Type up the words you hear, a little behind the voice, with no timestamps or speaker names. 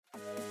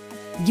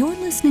You're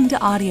listening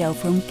to audio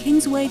from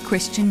Kingsway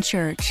Christian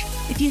Church.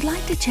 If you'd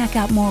like to check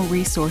out more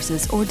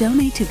resources or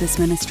donate to this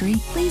ministry,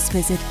 please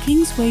visit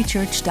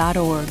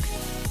kingswaychurch.org.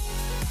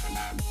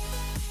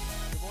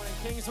 Good morning,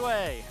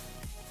 Kingsway.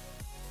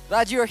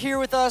 Glad you are here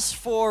with us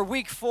for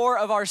week 4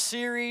 of our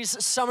series,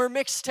 Summer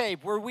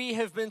Mixtape, where we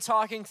have been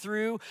talking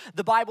through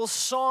the Bible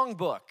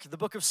songbook, the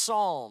book of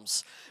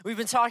Psalms. We've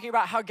been talking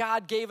about how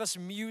God gave us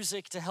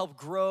music to help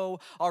grow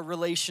our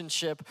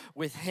relationship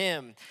with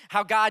Him,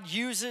 how God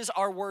uses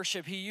our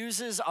worship. He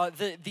uses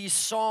these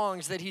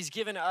songs that He's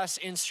given us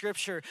in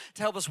Scripture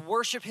to help us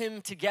worship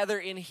Him together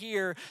in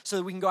here so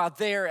that we can go out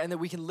there and that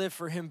we can live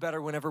for Him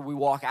better whenever we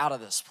walk out of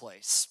this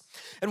place.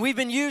 And we've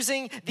been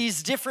using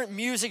these different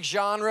music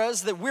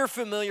genres that we're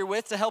familiar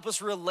with to help us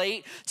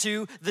relate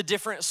to the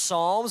different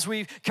psalms.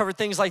 We've covered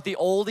things like the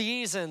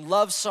oldies and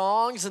love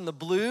songs and the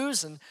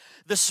blues. And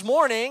this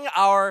morning,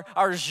 our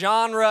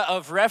genre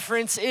of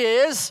reference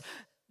is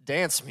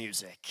dance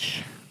music.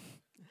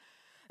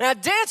 Now,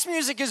 dance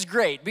music is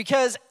great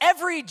because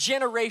every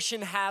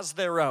generation has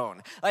their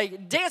own.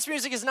 Like, dance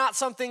music is not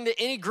something that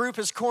any group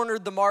has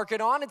cornered the market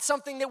on. It's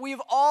something that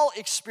we've all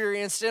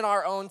experienced in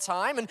our own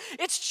time, and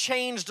it's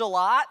changed a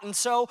lot. And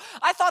so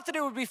I thought that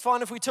it would be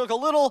fun if we took a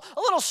little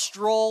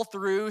stroll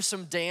through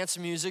some dance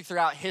music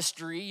throughout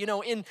history, you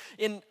know,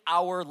 in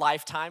our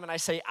lifetime. And I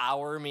say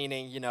our,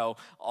 meaning, you know,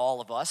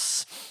 all of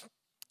us.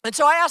 And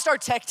so I asked our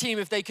tech team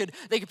if they could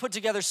put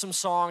together some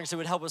songs that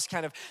would help us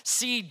kind of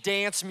see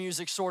dance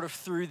music sort of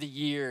through the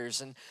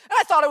years. And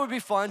I thought it would be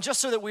fun, just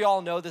so that we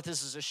all know that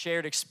this is a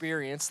shared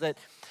experience, that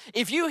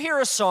if you hear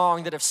a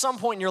song that at some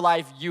point in your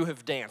life you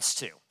have danced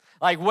to,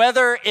 like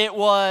whether it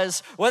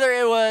was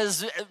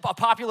a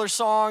popular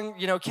song,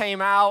 you know,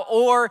 came out,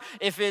 or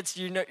if it's,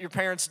 you know, your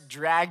parents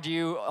dragged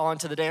you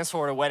onto the dance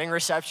floor at a wedding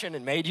reception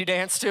and made you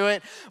dance to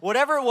it,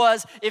 whatever it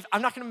was,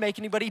 I'm not going to make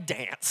anybody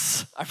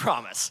dance, I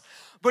promise.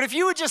 But if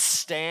you would just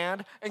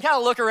stand and kind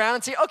of look around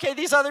and see, okay,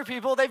 these other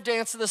people, they've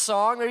danced to the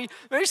song,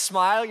 maybe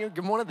smile, you know, give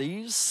them one of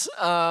these.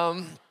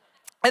 And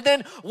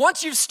then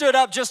once you've stood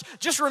up,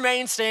 just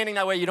remain standing.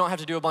 That way you don't have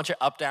to do a bunch of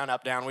up, down,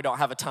 up, down. We don't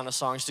have a ton of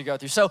songs to go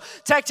through. So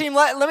tech team,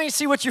 let me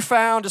see what you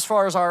found as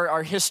far as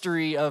our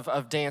history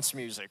of dance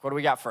music. What do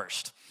we got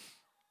first?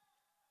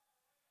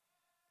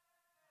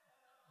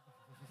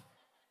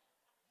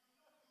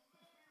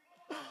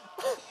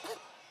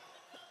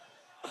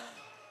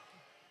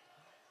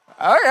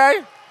 Okay,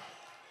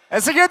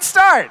 it's a good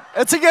start.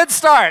 It's a good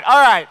start.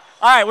 All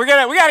right, we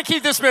got to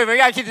keep this moving. We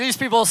got to keep these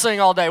people sing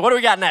all day. What do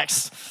we got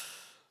next?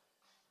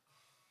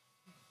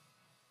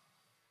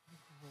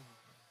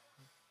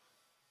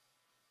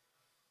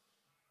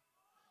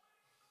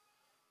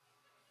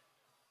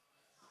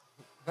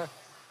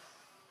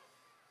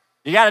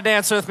 You got to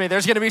dance with me.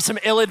 There's going to be some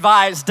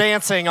ill-advised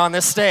dancing on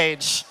this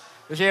stage.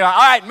 All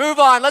right, move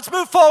on. Let's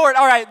move forward.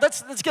 All right,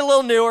 let's get a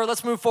little newer.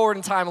 Let's move forward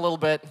in time a little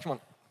bit. Come on.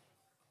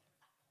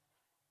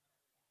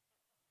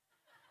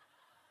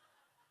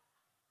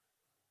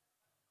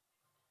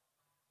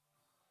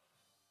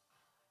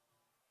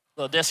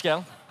 Little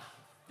disco.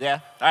 Yeah.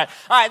 All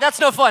right. That's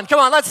no fun. Come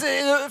on. Let's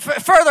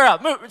further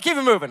up. Keep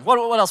it moving.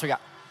 What else we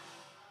got?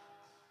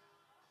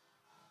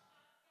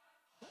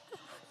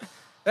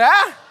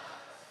 Yeah.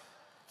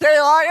 Danny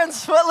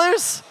Lyons,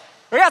 Footloose.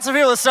 We got some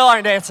people that still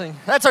aren't dancing.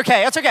 That's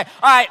okay. All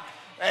right.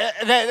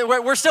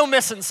 We're still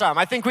missing some.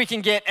 I think we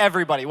can get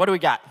everybody. What do we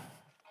got?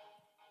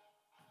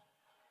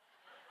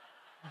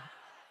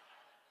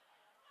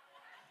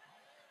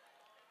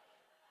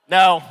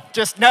 No.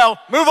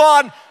 Move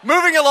on.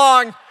 Moving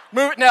along.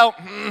 No.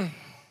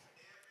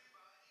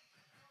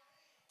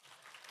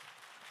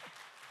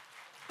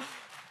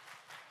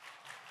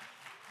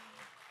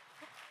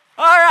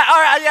 All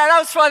right. Yeah, that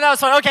was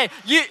fun. Okay,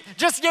 you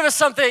just give us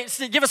something.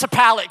 Give us a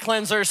palate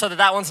cleanser so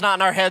that one's not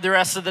in our head the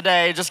rest of the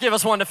day. Just give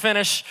us one to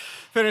finish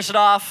it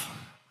off.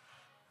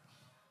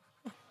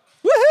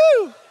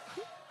 Woohoo!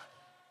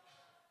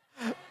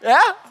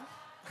 Yeah.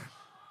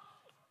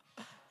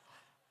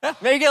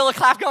 Maybe get a little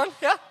clap going.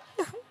 Yeah.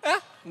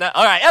 No,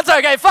 all right, that's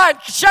okay, fine.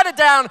 Shut it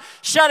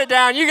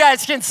down. You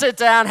guys can sit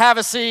down, have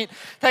a seat.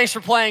 Thanks for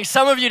playing.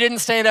 Some of you didn't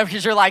stand up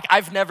because you're like,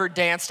 I've never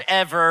danced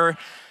ever,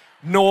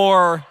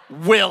 nor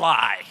will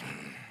I.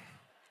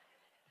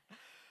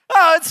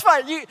 Oh, it's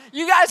fine.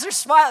 You guys are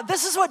smiling.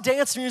 This is what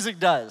dance music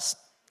does.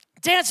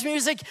 Dance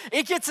music,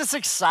 it gets us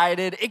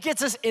excited, it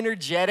gets us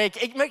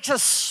energetic, it makes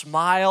us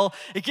smile,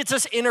 it gets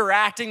us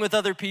interacting with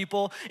other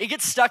people, it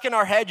gets stuck in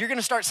our head. You're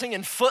gonna start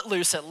singing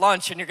Footloose at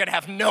lunch and you're gonna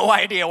have no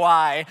idea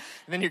why,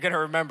 and then you're gonna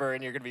remember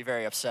and you're gonna be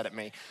very upset at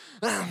me.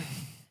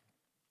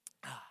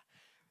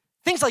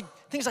 Things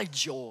like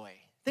joy,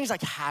 things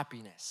like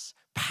happiness,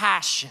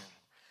 passion.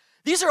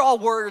 These are all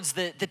words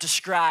that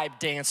describe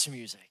dance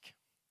music.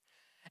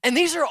 And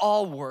these are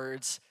all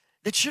words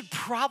that should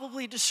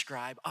probably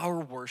describe our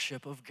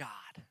worship of God.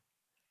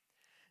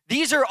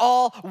 These are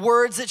all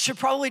words that should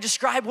probably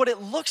describe what it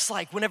looks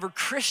like whenever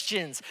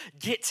Christians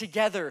get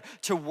together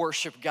to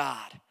worship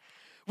God.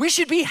 We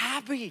should be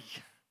happy.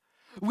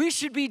 We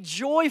should be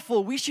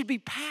joyful. We should be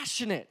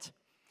passionate.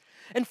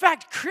 In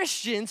fact,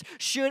 Christians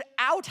should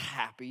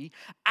out-happy,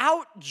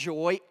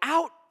 out-joy,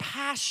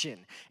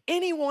 out-passion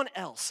anyone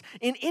else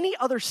in any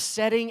other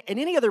setting, in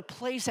any other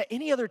place, at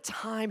any other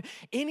time,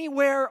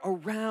 anywhere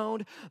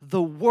around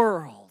the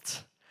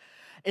world,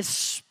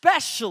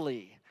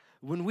 especially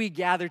when we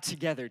gather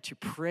together to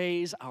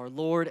praise our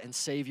Lord and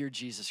Savior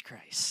Jesus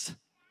Christ.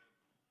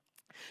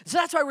 So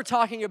that's why we're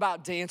talking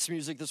about dance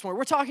music this morning.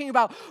 We're talking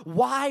about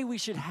why we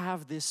should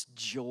have this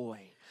joy,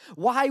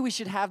 why we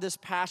should have this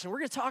passion. We're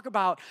going to talk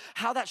about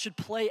how that should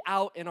play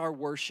out in our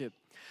worship.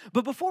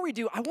 But before we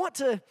do, I want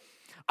to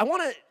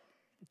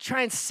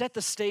try and set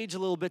the stage a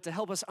little bit to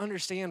help us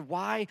understand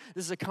why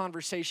this is a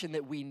conversation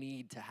that we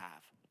need to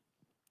have.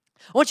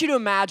 I want you to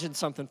imagine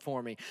something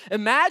for me.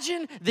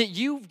 Imagine that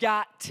you've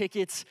got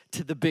tickets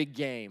to the big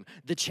game,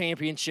 the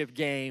championship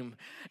game,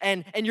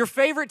 and your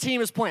favorite team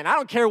is playing. I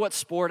don't care what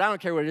sport, I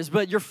don't care what it is,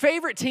 but your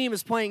favorite team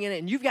is playing in it,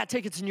 and you've got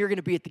tickets and you're going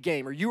to be at the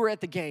game, or you were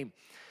at the game.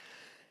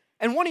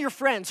 And one of your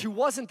friends who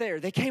wasn't there,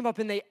 they came up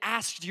and they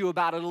asked you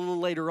about it a little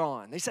later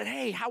on. They said,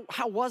 hey,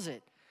 how was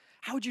it?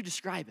 How would you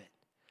describe it?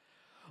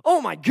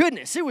 Oh my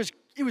goodness, it was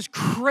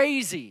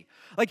crazy.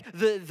 Like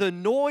the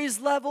noise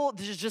level,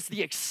 just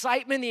the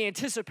excitement, the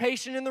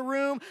anticipation in the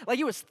room, like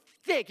it was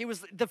thick. It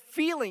was the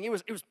feeling, it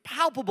was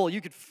palpable.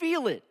 You could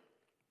feel it.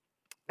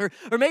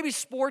 Or maybe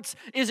sports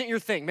isn't your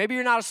thing. Maybe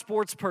you're not a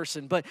sports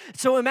person. But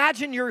so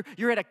imagine you're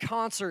at a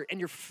concert and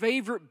your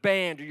favorite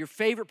band or your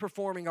favorite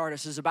performing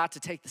artist is about to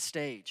take the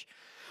stage.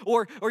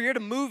 Or you're at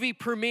a movie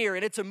premiere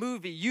and it's a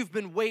movie you've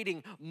been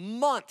waiting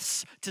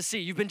months to see.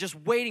 You've been just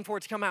waiting for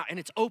it to come out and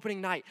it's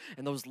opening night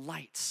and those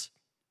lights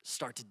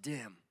start to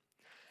dim.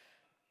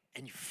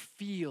 And you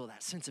feel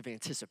that sense of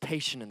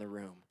anticipation in the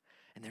room.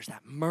 And there's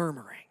that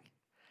murmuring.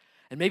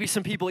 And maybe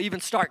some people even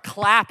start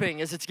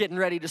clapping as it's getting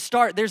ready to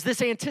start. There's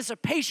this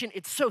anticipation.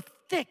 It's so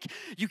thick,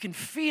 you can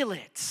feel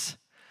it.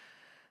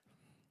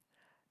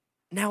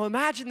 Now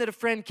imagine that a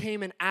friend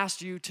came and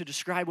asked you to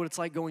describe what it's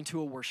like going to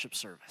a worship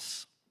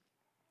service.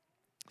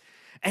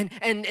 And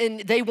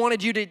they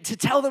wanted you to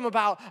tell them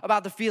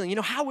about the feeling. You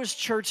know, how was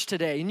church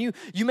today? And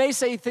you may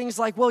say things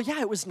like, well,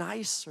 yeah, it was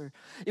nice, or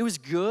it was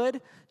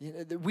good. You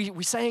know,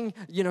 we sang,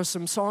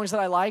 some songs that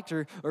I liked,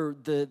 or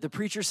the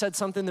preacher said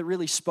something that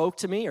really spoke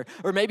to me,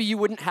 or maybe you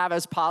wouldn't have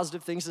as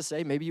positive things to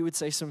say. Maybe you would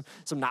say some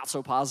not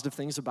so positive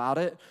things about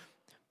it.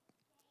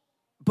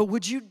 But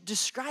would you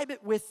describe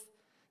it with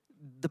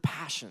the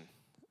passion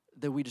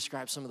that we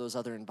describe some of those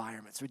other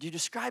environments? Would you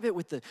describe it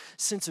with the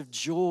sense of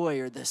joy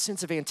or the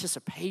sense of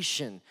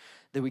anticipation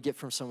that we get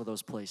from some of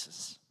those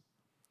places?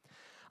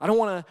 I don't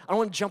want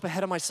to jump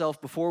ahead of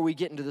myself before we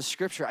get into the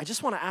scripture. I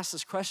just want to ask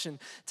this question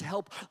to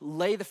help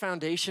lay the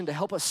foundation, to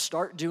help us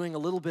start doing a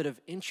little bit of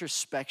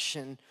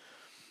introspection.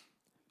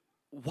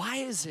 Why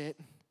is it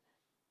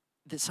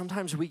that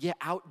sometimes we get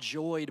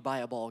outjoyed by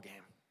a ball game?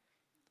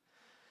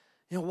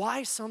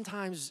 Why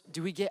sometimes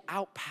do we get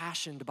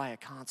outpassioned by a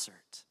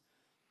concert?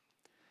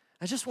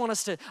 I just want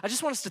us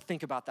to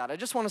think about that. I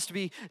just want us to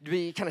be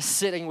kind of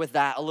sitting with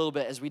that a little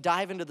bit as we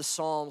dive into the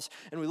Psalms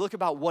and we look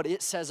about what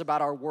it says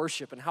about our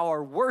worship and how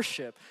our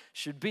worship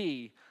should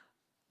be,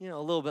 a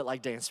little bit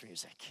like dance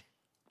music.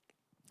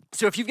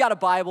 So if you've got a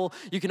Bible,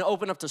 you can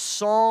open up to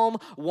Psalm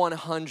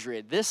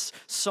 100. This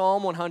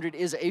Psalm 100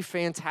 is a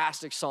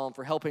fantastic psalm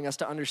for helping us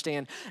to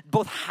understand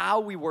both how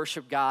we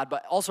worship God,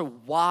 but also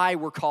why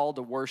we're called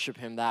to worship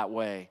Him that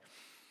way.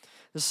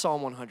 This is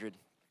Psalm 100.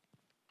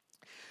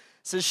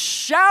 It says,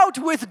 shout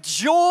with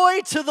joy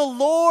to the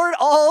Lord,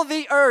 all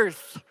the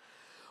earth.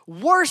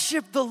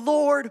 Worship the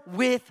Lord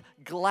with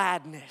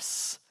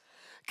gladness.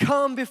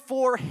 Come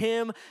before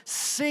Him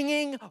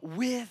singing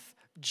with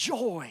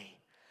joy.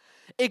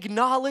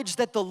 Acknowledge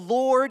that the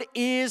Lord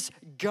is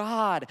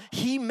God.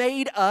 He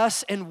made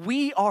us and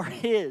we are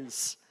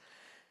His.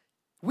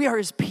 We are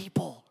His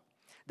people,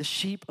 the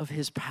sheep of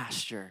His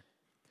pasture.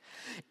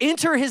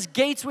 Enter His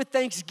gates with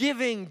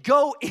thanksgiving.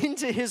 Go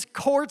into His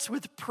courts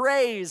with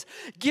praise.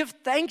 Give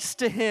thanks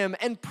to Him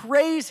and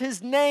praise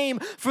His name,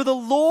 for the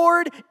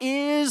Lord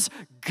is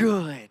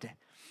good.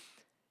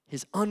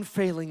 His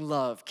unfailing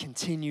love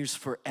continues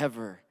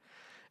forever,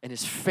 and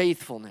His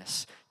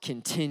faithfulness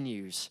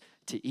continues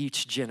to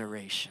each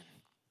generation.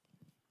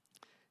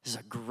 This is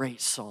a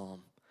great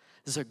psalm.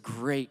 This is a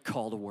great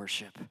call to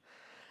worship.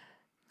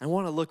 I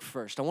want to look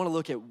first. I want to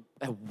look at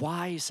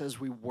why He says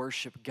we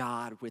worship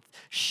God with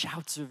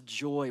shouts of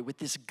joy, with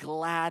this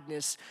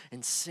gladness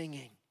and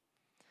singing.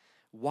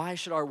 Why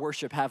should our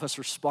worship have us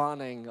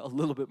responding a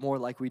little bit more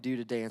like we do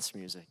to dance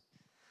music?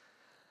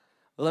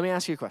 Well, let me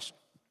ask you a question.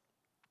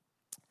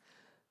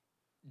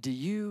 Do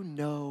you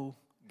know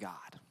God?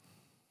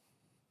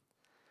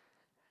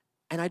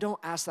 And I don't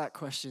ask that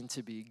question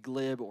to be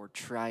glib or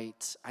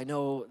trite. I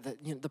know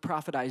that the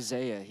prophet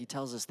Isaiah, he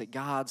tells us that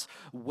God's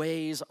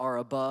ways are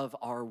above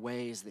our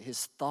ways, that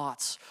His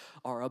thoughts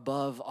are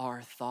above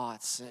our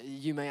thoughts.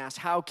 You may ask,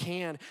 how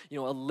can a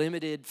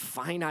limited,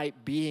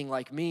 finite being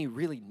like me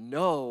really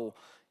know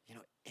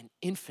an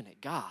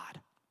infinite God?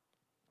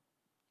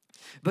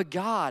 But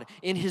God,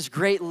 in his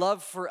great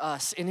love for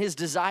us, in his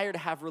desire to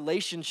have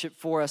relationship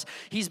for us,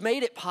 he's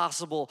made it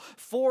possible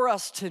for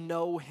us to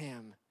know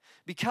him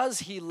because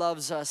he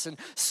loves us. And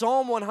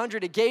Psalm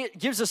 100, it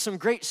gives us some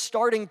great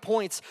starting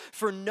points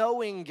for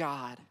knowing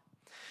God.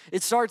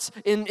 It starts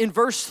in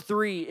verse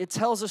 3. It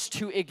tells us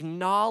to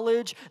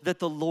acknowledge that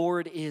the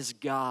Lord is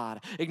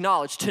God.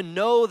 Acknowledge, to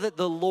know that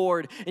the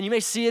Lord, and you may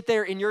see it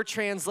there in your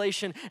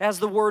translation as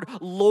the word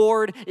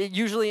Lord,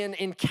 usually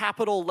in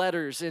capital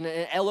letters, in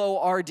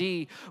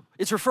L-O-R-D.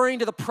 It's referring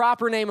to the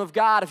proper name of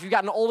God. If you've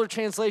got an older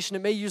translation,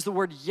 it may use the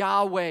word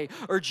Yahweh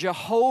or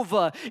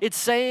Jehovah. It's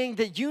saying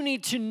that you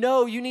need to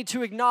know, you need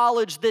to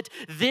acknowledge that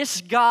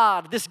this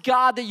God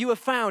that you have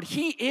found,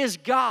 he is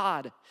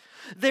God.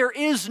 There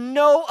is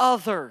no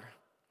other.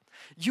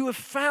 You have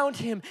found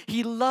him.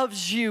 He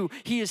loves you.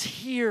 He is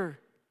here.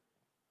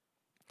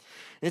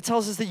 And it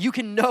tells us that you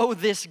can know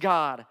this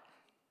God.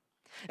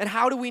 And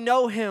how do we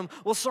know him?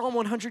 Well, Psalm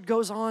 100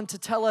 goes on to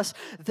tell us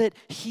that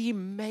he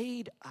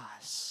made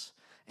us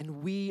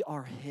and we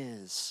are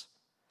his.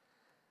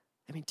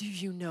 I mean, do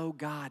you know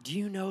God? Do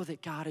you know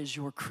that God is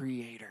your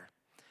creator?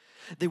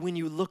 That when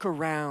you look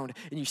around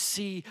and you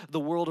see the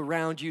world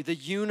around you, the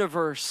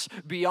universe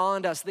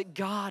beyond us, that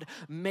God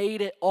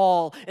made it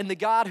all. And the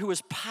God who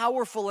is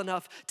powerful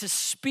enough to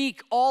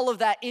speak all of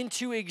that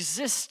into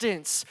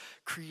existence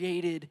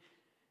created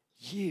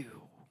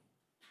you,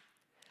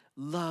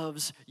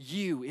 loves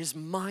you, is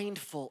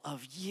mindful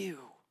of you.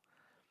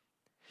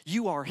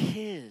 You are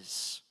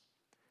his.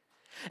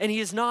 And he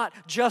is not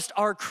just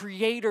our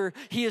creator,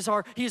 he is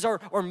our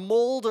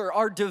molder,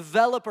 our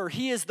developer.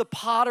 He is the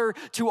potter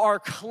to our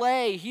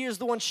clay. He is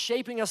the one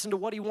shaping us into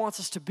what he wants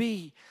us to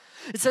be.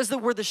 It says that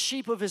we're the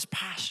sheep of his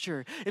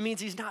pasture. It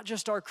means he's not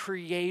just our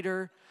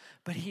creator,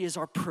 but he is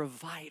our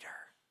provider.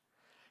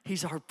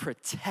 He's our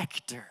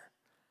protector.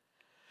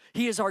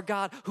 He is our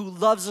God who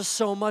loves us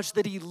so much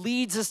that he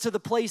leads us to the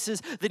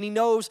places that he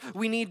knows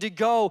we need to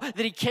go, that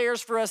he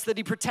cares for us, that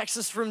he protects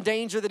us from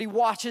danger, that he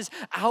watches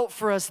out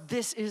for us.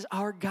 This is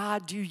our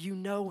God. Do you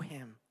know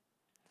him?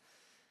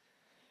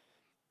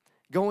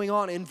 Going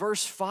on in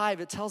verse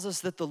 5, it tells us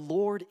that the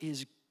Lord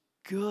is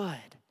good.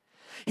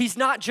 He's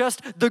not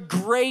just the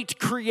great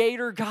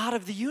creator God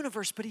of the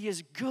universe, but he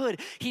is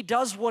good. He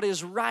does what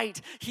is right.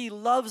 He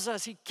loves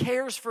us. He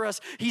cares for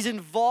us. He's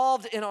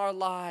involved in our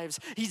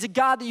lives. He's a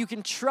God that you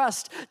can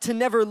trust to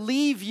never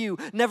leave you,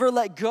 never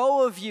let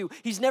go of you.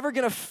 He's never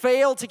going to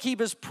fail to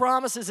keep his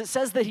promises. It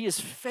says that he is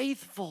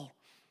faithful.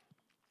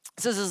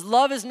 It says his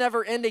love is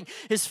never ending.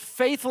 His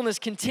faithfulness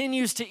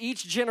continues to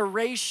each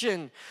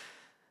generation.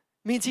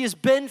 It means he has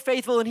been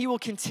faithful and he will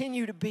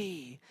continue to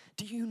be.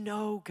 Do you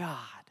know God?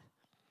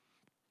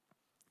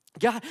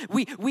 God,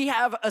 we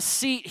have a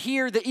seat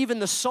here that even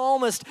the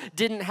psalmist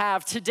didn't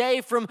have. Today,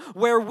 from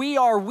where we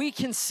are, we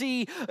can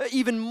see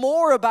even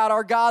more about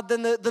our God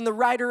than the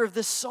writer of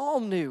this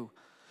psalm knew.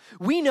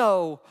 We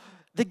know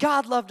that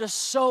God loved us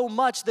so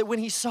much that when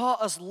he saw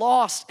us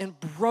lost and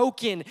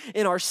broken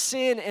in our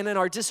sin and in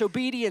our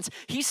disobedience,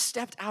 he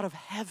stepped out of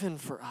heaven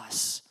for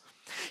us.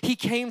 He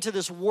came to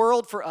this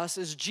world for us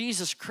as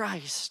Jesus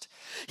Christ.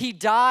 He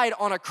died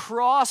on a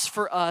cross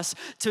for us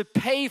to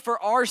pay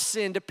for our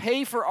sin, to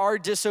pay for our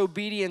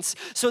disobedience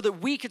so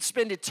that we could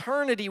spend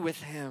eternity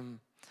with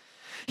him.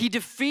 He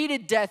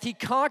defeated death. He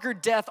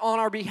conquered death on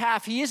our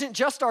behalf. He isn't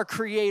just our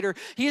creator.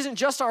 He isn't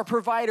just our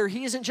provider.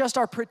 He isn't just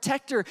our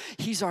protector.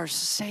 He's our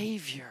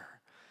Savior.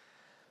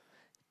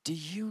 Do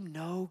you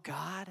know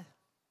God?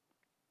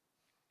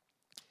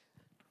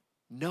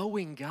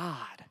 Knowing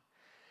God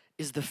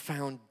is the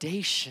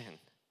foundation.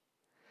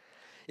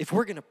 If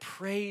we're going to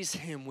praise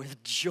him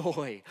with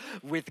joy,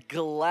 with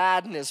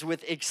gladness,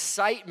 with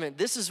excitement,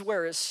 this is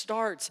where it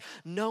starts.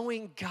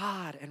 Knowing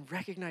God and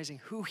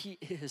recognizing who he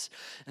is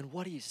and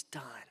what he's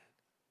done.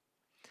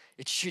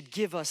 It should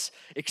give us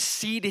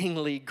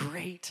exceedingly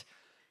great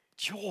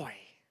joy.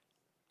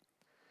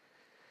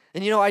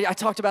 And you know, I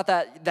talked about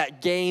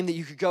that game that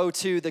you could go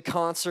to, the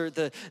concert,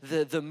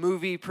 the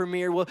movie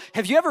premiere. Well,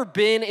 have you ever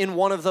been in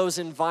one of those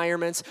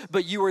environments,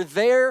 but you were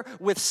there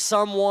with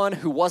someone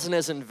who wasn't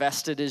as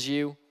invested as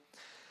you?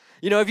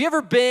 You know, have you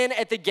ever been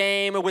at the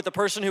game with the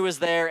person who was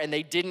there and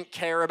they didn't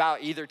care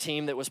about either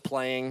team that was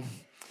playing?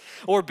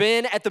 Or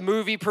been at the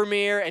movie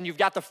premiere and you've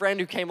got the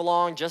friend who came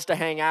along just to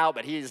hang out,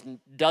 but he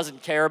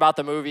doesn't care about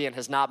the movie and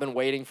has not been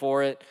waiting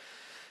for it?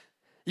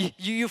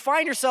 You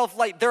find yourself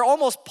like they're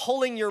almost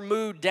pulling your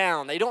mood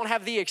down. They don't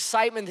have the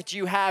excitement that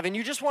you have, and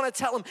you just want to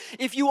tell them,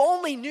 if you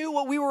only knew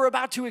what we were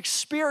about to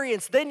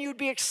experience, then you'd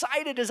be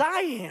excited as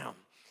I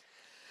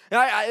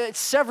am.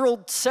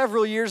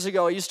 Several years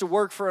ago, I used to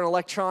work for an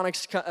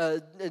electronics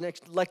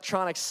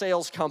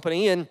sales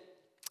company, and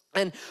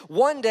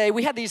one day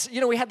we had these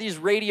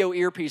radio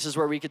earpieces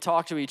where we could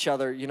talk to each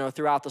other,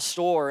 throughout the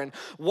store. And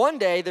one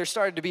day there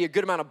started to be a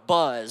good amount of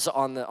buzz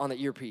on the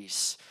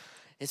earpiece.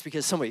 It's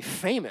because somebody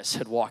famous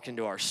had walked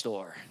into our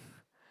store.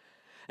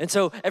 And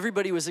so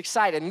everybody was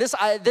excited. And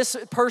this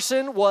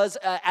person was,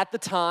 at the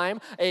time,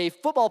 a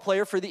football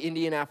player for the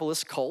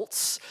Indianapolis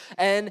Colts.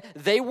 And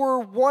they were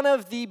one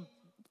of the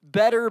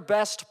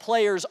best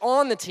players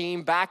on the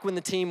team back when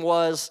the team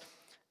was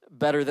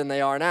better than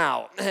they are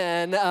now.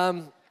 And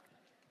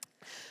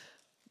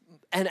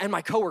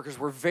my coworkers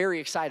were very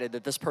excited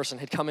that this person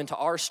had come into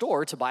our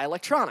store to buy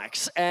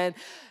electronics.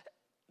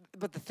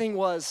 But the thing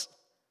was,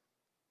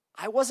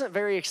 I wasn't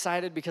very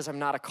excited because I'm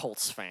not a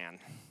Colts fan.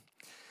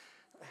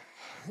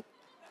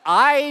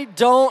 I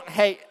don't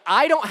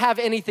have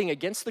anything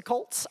against the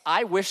Colts.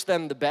 I wish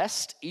them the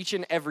best each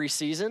and every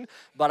season,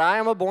 but I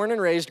am a born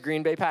and raised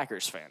Green Bay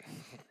Packers fan.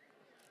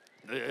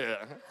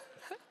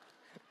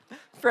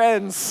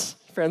 Friends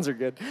are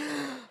good.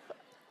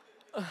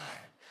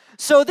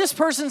 So this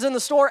person's in the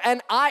store,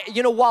 and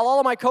while all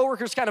of my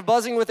coworkers kind of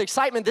buzzing with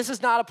excitement, this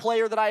is not a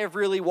player that I have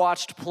really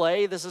watched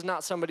play. This is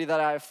not somebody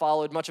that I have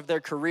followed much of their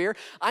career.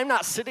 I'm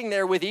not sitting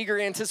there with eager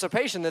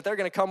anticipation that they're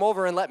going to come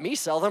over and let me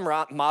sell them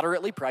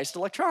moderately priced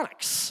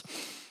electronics.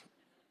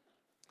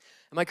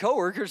 And my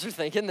coworkers are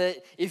thinking that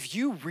if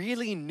you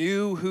really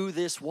knew who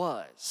this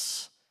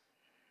was,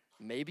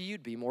 maybe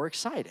you'd be more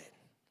excited.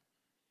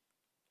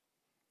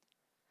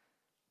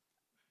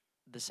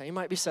 The same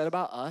might be said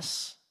about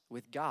us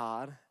with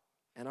God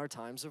and our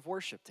times of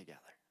worship together.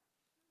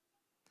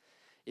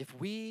 If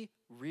we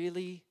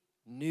really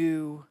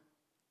knew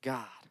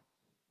God,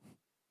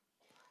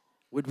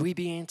 would we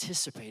be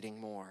anticipating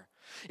more?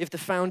 If the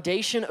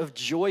foundation of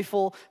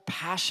joyful,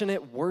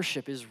 passionate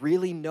worship is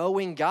really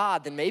knowing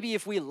God, then maybe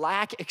if we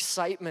lack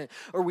excitement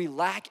or we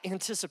lack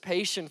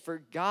anticipation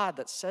for God,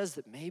 that says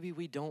that maybe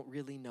we don't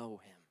really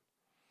know Him.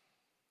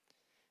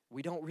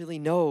 We don't really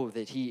know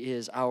that He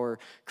is our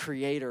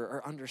creator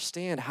or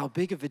understand how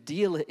big of a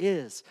deal it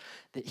is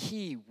that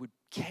He would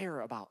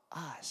care about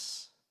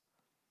us.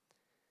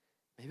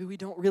 Maybe we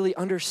don't really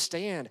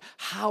understand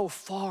how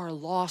far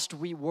lost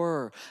we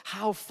were,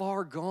 how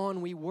far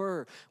gone we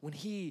were when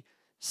He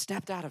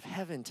stepped out of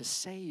heaven to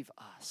save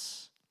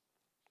us.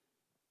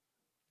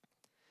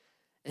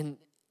 And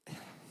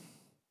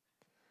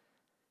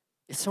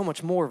it's so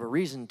much more of a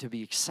reason to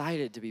be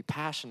excited, to be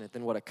passionate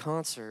than what a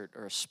concert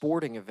or a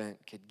sporting event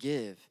could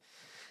give.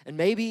 And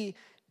maybe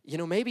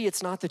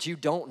it's not that you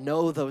don't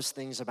know those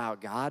things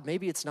about God.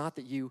 Maybe it's not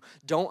that you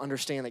don't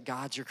understand that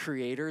God's your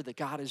creator, that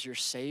God is your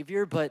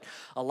savior. But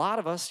a lot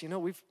of us,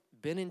 we've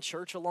been in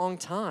church a long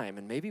time,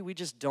 and maybe we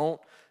just don't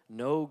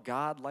know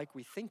God like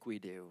we think we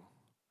do.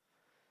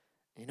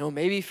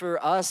 Maybe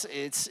for us,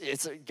 it's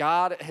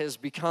God has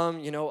become,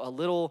 a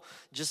little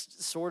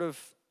just sort of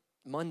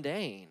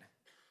mundane.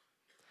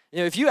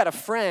 If you had a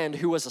friend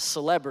who was a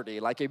celebrity,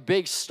 like a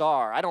big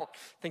star, I don't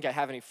think I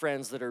have any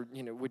friends that are,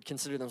 would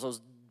consider themselves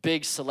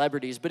big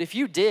celebrities, but if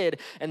you did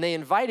and they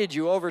invited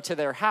you over to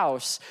their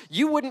house,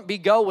 you wouldn't be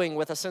going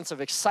with a sense of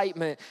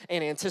excitement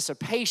and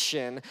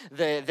anticipation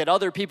that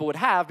other people would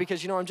have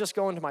because, I'm just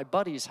going to my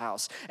buddy's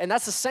house. And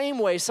that's the same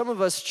way some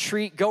of us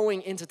treat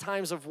going into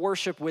times of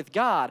worship with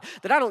God,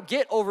 that I don't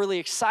get overly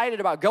excited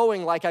about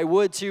going like I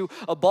would to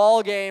a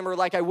ball game or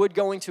like I would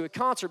going to a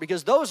concert,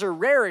 because those are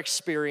rare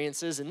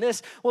experiences, and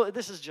this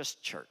is just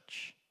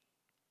church.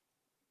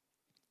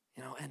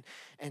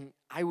 And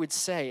I would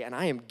say, and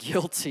I am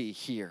guilty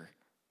here,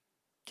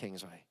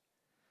 Kingsway,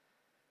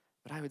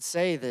 but I would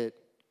say that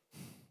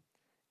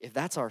if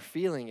that's our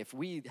feeling, if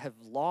we have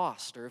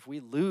lost or if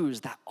we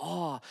lose that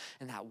awe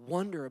and that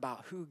wonder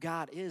about who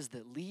God is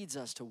that leads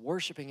us to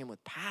worshiping Him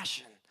with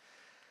passion,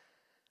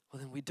 well,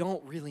 then we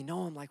don't really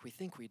know Him like we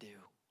think we do.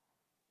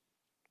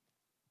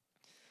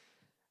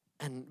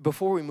 And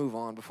before we move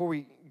on, before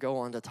we go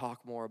on to talk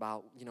more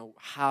about,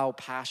 how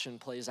passion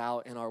plays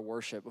out in our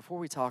worship, before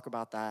we talk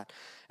about that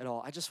at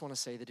all, I just want to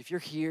say that if you're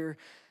here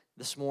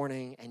this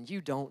morning and you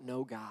don't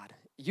know God,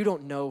 you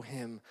don't know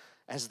Him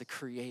as the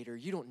creator,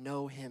 you don't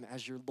know Him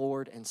as your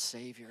Lord and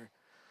Savior,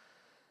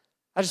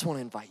 I just want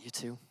to invite you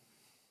to.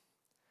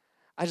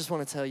 I just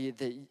want to tell you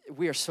that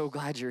we are so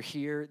glad you're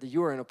here, that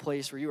you are in a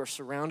place where you are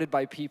surrounded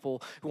by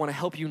people who want to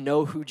help you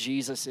know who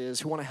Jesus is,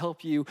 who want to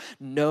help you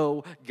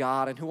know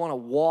God, and who want to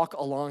walk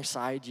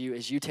alongside you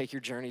as you take your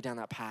journey down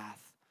that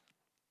path.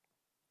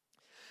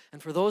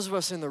 And for those of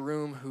us in the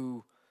room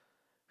who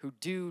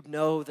do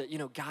know that,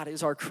 God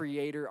is our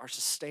creator, our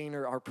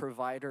sustainer, our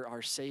provider,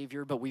 our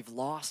savior, but we've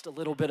lost a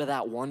little bit of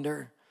that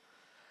wonder.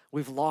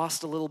 We've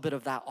lost a little bit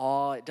of that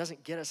awe. It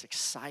doesn't get us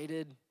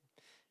excited,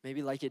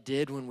 maybe like it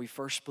did when we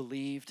first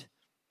believed.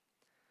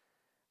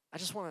 I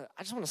just want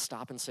to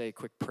stop and say a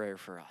quick prayer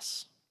for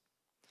us.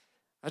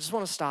 I just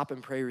want to stop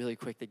and pray really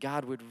quick that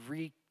God would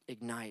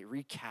reignite,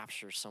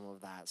 recapture some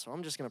of that. So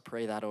I'm just going to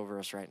pray that over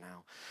us right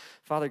now.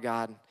 Father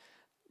God,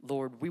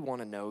 Lord, we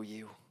want to know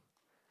you.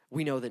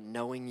 We know that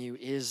knowing you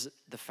is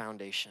the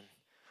foundation.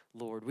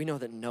 Lord, we know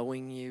that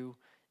knowing you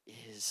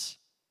is,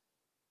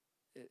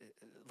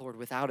 Lord,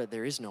 without it,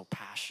 there is no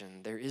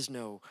passion. There is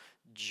no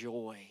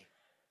joy.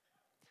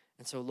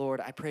 And so, Lord,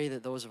 I pray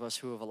that those of us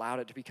who have allowed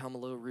it to become a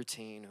little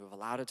routine, who have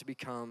allowed it to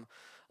become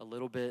a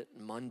little bit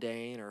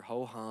mundane or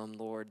ho-hum,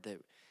 Lord,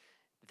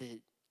 that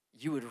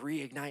you would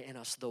reignite in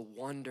us the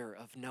wonder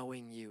of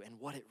knowing you and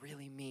what it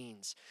really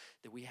means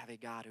that we have a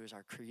God who is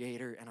our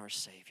creator and our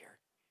savior.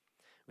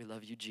 We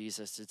love you,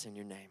 Jesus. It's in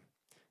your name.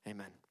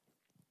 Amen.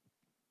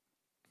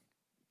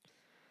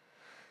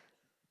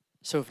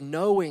 So if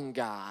knowing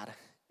God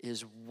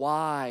is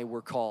why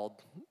we're called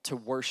to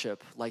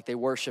worship like they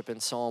worship in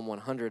Psalm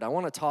 100, I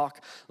want to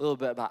talk a little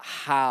bit about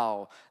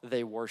how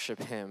they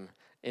worship him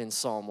in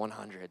Psalm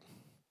 100.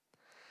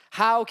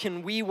 How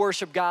can we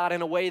worship God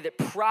in a way that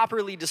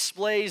properly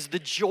displays the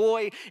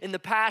joy and the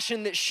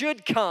passion that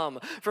should come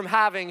from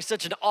having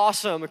such an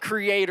awesome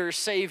creator,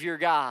 savior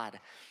God?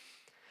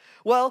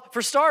 Well,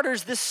 for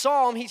starters, this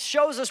psalm, he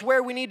shows us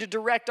where we need to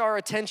direct our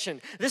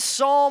attention. This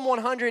Psalm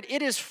 100,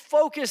 it is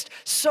focused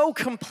so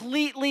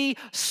completely,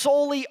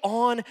 solely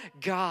on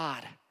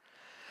God.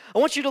 I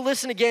want you to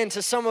listen again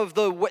to some of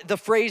the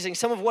phrasing,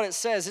 some of what it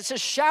says. It says,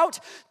 shout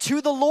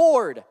to the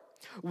Lord.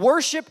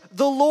 Worship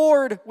the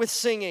Lord with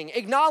singing.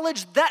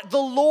 Acknowledge that the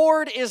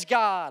Lord is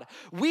God.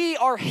 We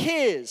are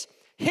his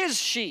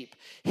sheep,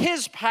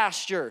 his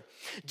pasture.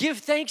 Give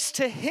thanks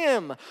to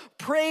him.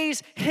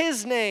 Praise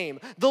his name.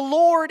 The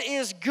Lord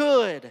is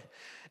good.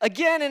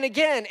 Again and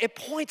again, it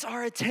points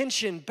our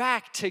attention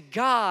back to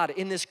God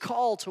in this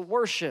call to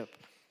worship.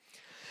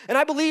 And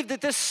I believe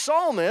that this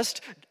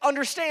psalmist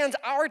understands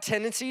our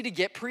tendency to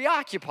get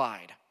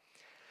preoccupied.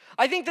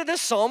 I think that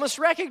this psalmist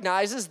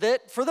recognizes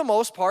that, for the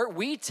most part,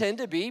 we tend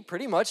to be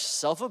pretty much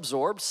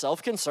self-absorbed,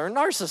 self-concerned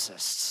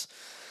narcissists.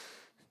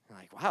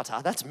 Like, wow,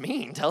 Todd, that's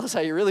mean. Tell us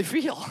how you really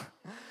feel.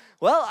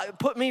 Well,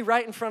 put me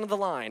right in front of the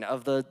line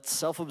of the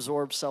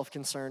self-absorbed,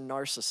 self-concerned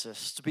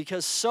narcissists,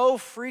 because so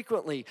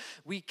frequently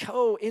we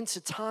go into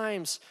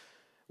times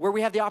where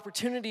we have the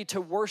opportunity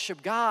to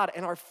worship God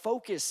and our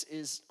focus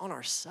is on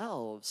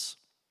ourselves.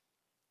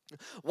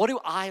 What do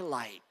I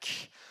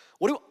like?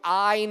 What do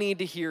I need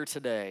to hear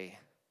today?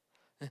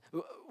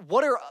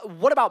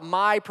 What about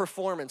my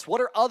performance?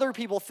 What are other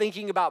people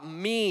thinking about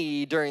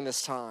me during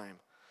this time?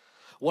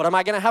 What am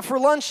I going to have for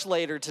lunch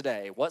later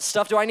today? What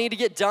stuff do I need to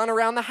get done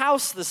around the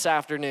house this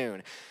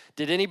afternoon?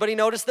 Did anybody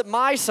notice that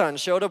my son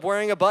showed up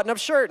wearing a button-up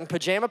shirt and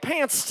pajama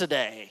pants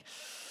today?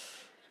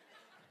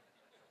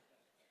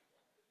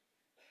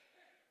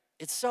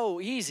 It's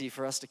so easy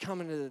for us to come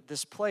into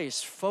this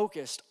place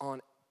focused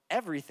on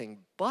everything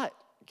but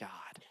God,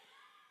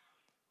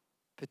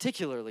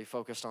 particularly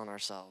focused on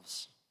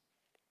ourselves.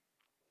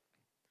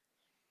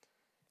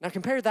 Now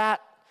compare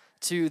that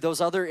to those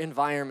other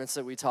environments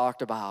that we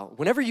talked about.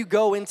 Whenever you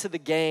go into the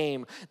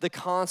game, the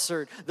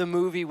concert, the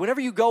movie,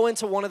 whenever you go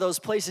into one of those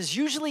places,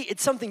 usually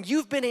it's something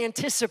you've been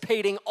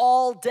anticipating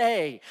all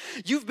day.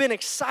 You've been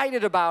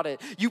excited about it.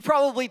 You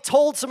probably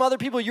told some other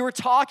people you were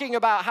talking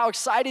about how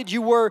excited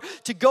you were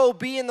to go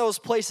be in those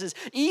places.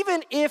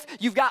 Even if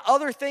you've got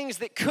other things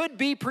that could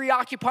be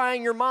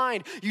preoccupying your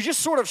mind, you just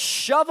sort of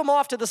shove them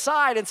off to the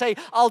side and say,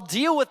 I'll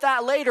deal with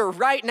that later.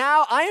 Right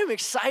now, I am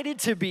excited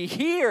to be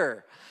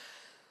here.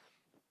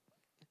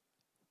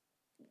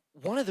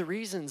 One of the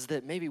reasons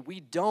that maybe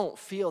we don't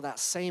feel that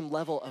same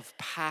level of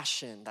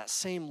passion, that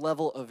same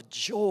level of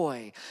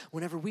joy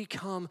whenever we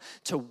come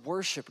to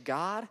worship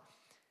God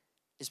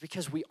is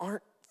because we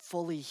aren't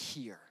fully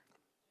here.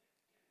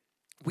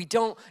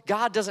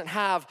 God doesn't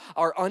have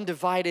our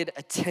undivided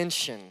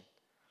attention.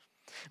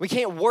 We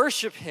can't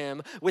worship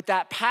him with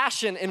that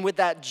passion and with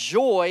that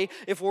joy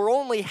if we're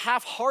only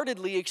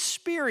half-heartedly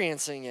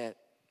experiencing it.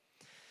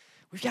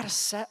 We've got to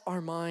set our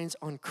minds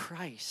on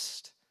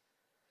Christ.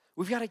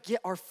 We've got to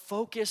get our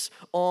focus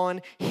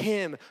on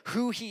him,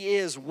 who he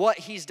is, what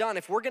he's done.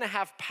 If we're going to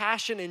have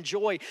passion and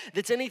joy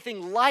that's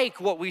anything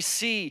like what we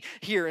see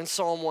here in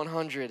Psalm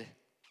 100,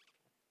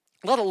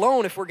 let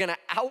alone if we're going to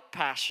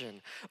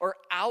out-passion or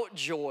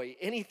out-joy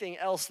anything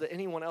else that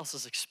anyone else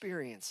is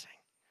experiencing.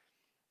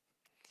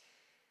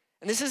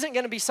 And this isn't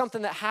going to be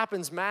something that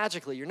happens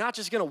magically. You're not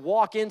just going to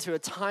walk into a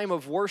time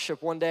of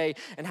worship one day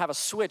and have a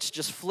switch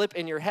just flip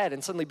in your head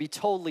and suddenly be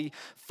totally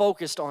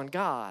focused on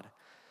God.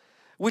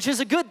 Which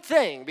is a good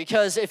thing,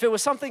 because if it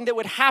was something that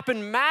would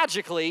happen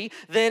magically,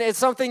 then it's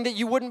something that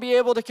you wouldn't be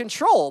able to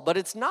control, but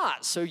it's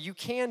not, so you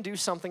can do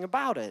something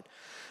about it.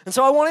 And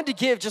so I wanted to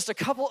give just a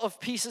couple of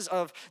pieces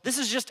of, this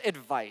is just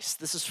advice.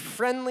 This is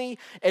friendly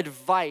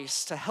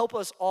advice to help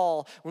us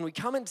all, when we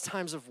come into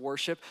times of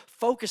worship,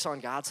 focus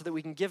on God so that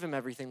we can give him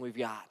everything we've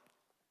got.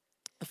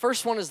 The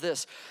first one is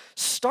this: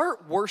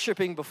 start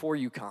worshiping before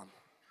you come.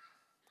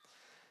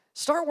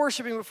 Start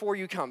worshiping before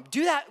you come.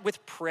 Do that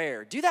with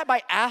prayer. Do that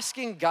by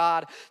asking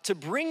God to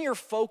bring your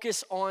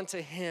focus onto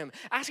him.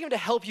 Ask him to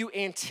help you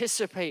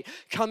anticipate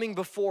coming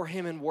before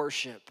him in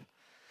worship.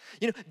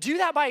 Do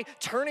that by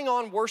turning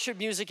on worship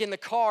music in the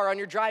car on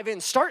your drive in.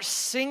 Start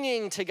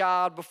singing to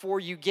God before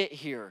you get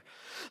here.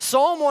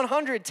 Psalm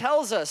 100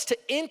 tells us to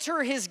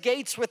enter his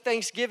gates with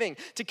thanksgiving,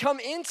 to come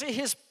into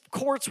his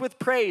courts with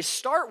praise.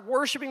 Start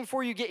worshiping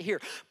before you get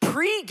here.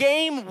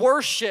 Pre-game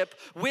worship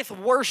with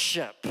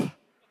worship.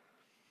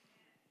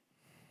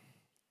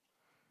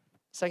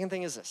 Second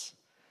thing is this: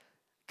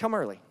 come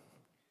early.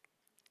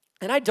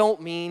 And I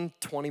don't mean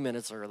 20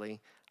 minutes early.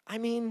 I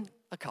mean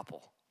a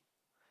couple.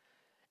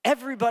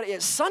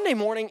 Sunday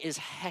morning is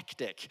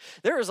hectic.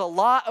 There is a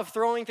lot of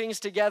throwing things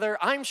together.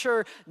 I'm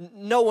sure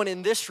no one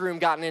in this room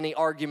got in any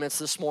arguments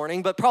this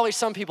morning, but probably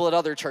some people at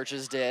other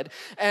churches did.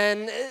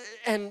 And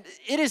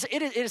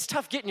it is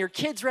tough getting your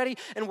kids ready,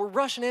 and we're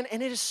rushing in,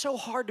 and it is so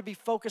hard to be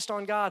focused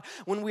on God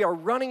when we are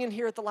running in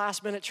here at the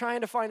last minute,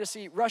 trying to find a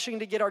seat, rushing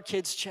to get our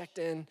kids checked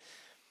in.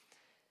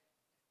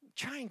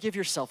 Try and give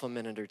yourself a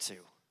minute or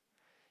two.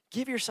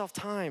 Give yourself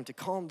time to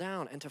calm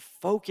down and to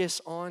focus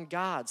on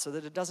God so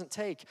that it doesn't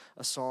take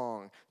a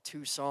song,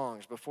 2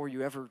 songs before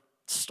you ever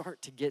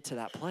start to get to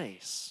that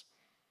place.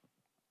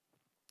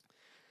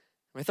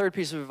 My third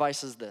piece of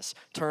advice is this: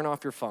 turn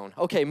off your phone.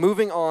 Okay,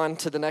 moving on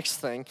to the next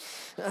thing.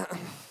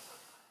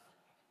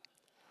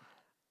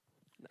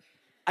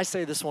 I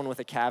say this one with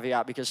a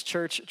caveat because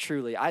church,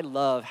 truly, I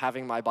love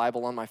having my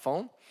Bible on my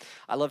phone.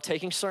 I love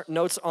taking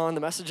notes on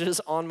the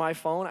messages on my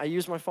phone. I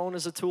use my phone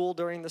as a tool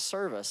during the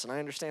service, and I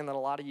understand that a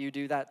lot of you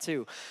do that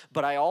too.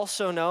 But I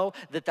also know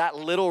that that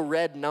little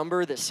red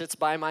number that sits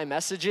by my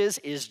messages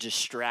is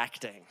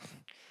distracting.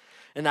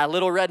 And that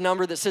little red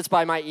number that sits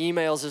by my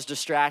emails is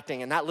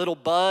distracting. And that little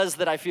buzz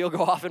that I feel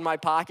go off in my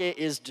pocket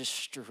is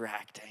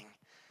distracting.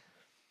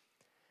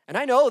 And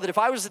I know that if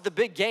I was at the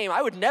big game,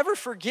 I would never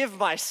forgive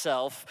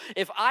myself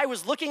if I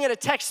was looking at a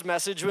text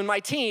message when my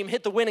team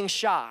hit the winning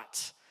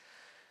shot.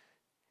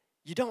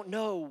 You don't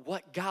know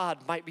what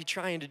God might be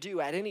trying to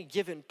do at any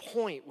given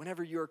point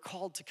whenever you are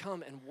called to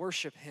come and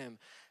worship Him.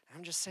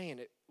 I'm just saying,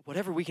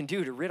 whatever we can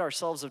do to rid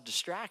ourselves of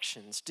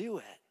distractions, do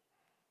it.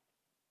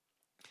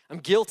 I'm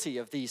guilty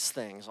of these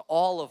things,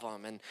 all of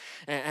them,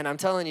 and I'm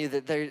telling you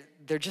that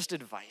they're just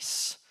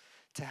advice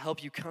to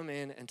help you come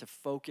in and to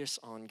focus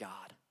on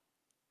God.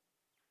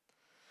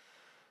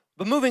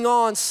 But moving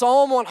on,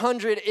 Psalm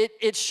 100,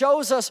 it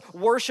shows us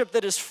worship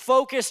that is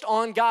focused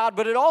on God,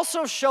 but it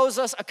also shows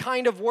us a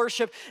kind of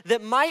worship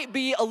that might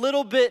be a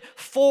little bit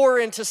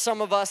foreign to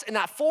some of us. And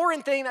that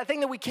foreign thing, that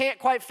thing that we can't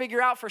quite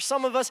figure out for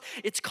some of us,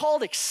 it's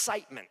called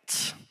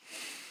excitement.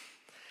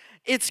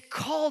 It's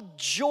called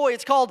joy.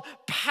 It's called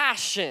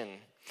passion.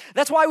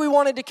 That's why we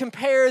wanted to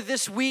compare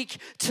this week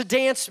to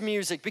dance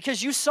music,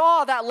 because you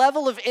saw that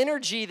level of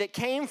energy that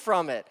came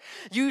from it.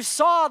 You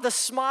saw the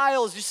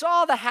smiles. You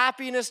saw the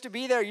happiness to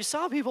be there. You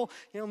saw people,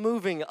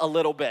 moving a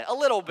little bit. A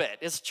little bit.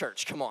 It's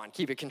church. Come on,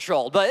 keep it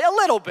controlled, but a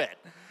little bit.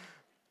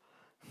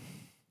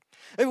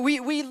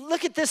 We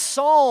look at this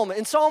psalm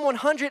in Psalm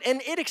 100, and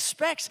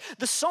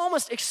the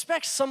psalmist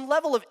expects some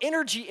level of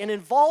energy and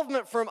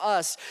involvement from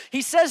us.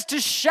 He says to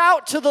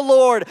shout to the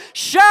Lord.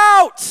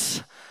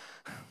 Shout!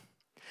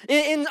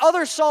 In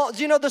other psalms,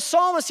 the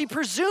psalmist, he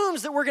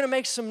presumes that we're going to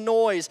make some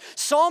noise.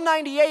 Psalm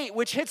 98,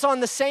 which hits on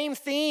the same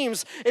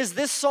themes as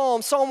this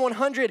psalm, Psalm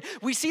 100,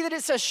 we see that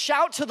it says,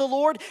 shout to the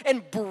Lord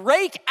and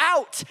break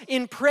out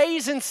in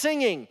praise and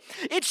singing.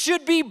 It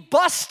should be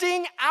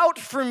busting out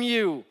from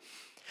you.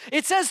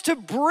 It says to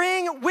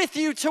bring with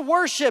you to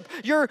worship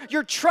your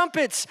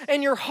trumpets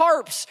and your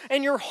harps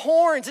and your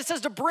horns. It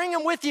says to bring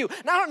them with you.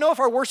 Now, I don't know if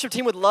our worship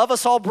team would love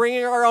us all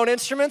bringing our own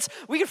instruments.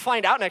 We can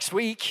find out next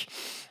week.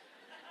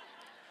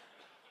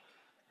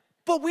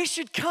 But we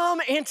should come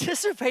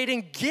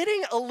anticipating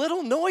getting a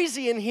little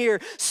noisy in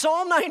here.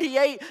 Psalm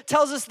 98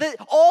 tells us that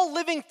all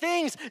living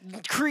things,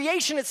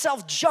 creation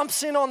itself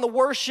jumps in on the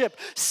worship.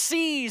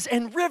 Seas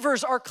and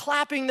rivers are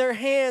clapping their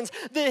hands.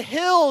 The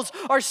hills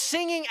are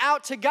singing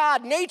out to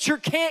God. Nature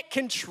can't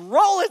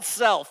control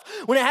itself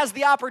when it has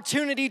the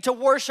opportunity to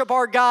worship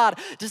our God.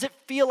 Does it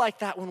feel like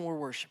that when we're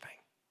worshiping?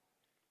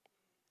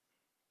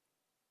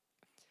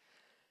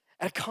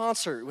 At a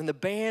concert, when the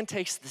band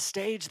takes the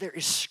stage, there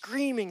is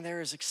screaming,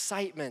 there is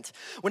excitement.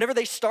 Whenever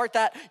they start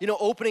that,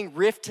 opening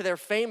riff to their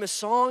famous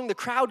song, the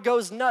crowd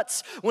goes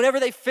nuts. Whenever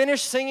they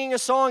finish singing a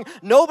song,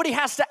 nobody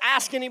has to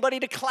ask anybody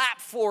to clap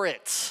for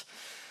it.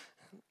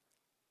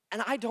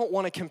 And I don't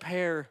want to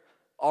compare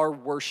our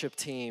worship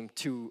team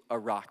to a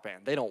rock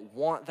band. They don't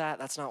want that.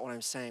 That's not what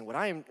I'm saying. What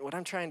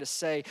I'm trying to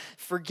say,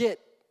 forget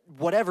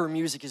whatever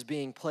music is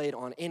being played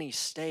on any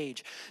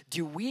stage.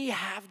 Do we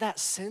have that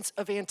sense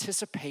of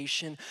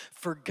anticipation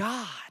for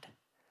God?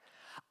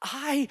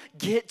 I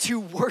get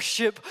to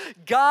worship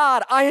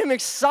God. I am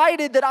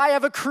excited that I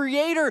have a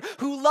creator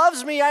who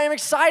loves me. I am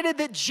excited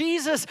that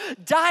Jesus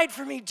died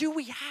for me. Do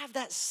we have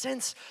that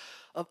sense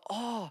of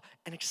awe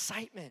and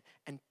excitement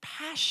and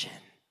passion?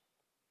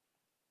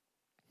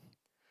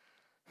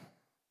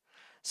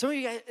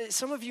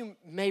 Some of you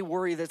may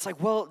worry that it's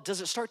like, well,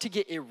 does it start to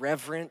get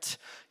irreverent?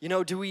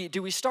 Do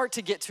we start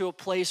to get to a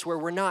place where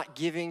we're not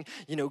giving,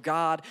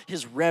 God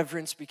his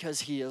reverence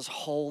because he is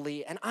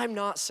holy? And I'm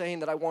not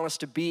saying that I want us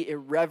to be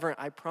irreverent,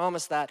 I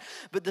promise that.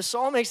 But the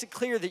psalm makes it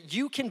clear that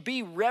you can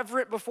be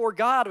reverent before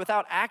God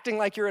without acting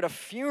like you're at a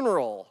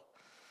funeral.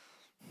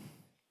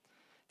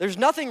 There's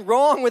nothing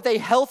wrong with a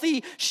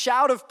healthy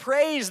shout of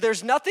praise.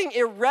 There's nothing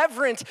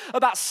irreverent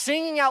about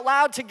singing out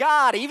loud to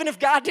God, even if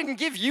God didn't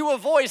give you a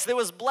voice that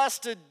was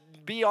blessed to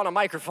be on a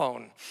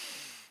microphone.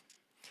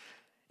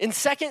 In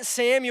 2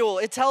 Samuel,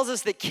 it tells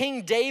us that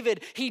King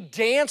David, he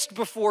danced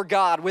before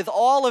God with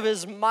all of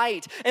his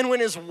might. And when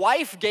his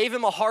wife gave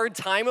him a hard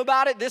time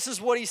about it, this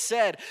is what he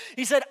said.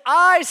 He said,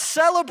 I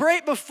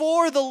celebrate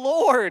before the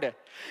Lord.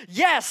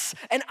 Yes,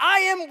 and I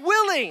am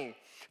willing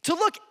to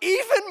look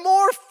even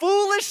more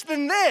foolish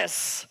than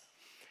this,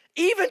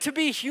 even to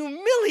be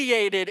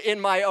humiliated in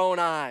my own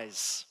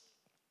eyes.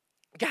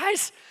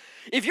 Guys,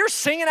 if you're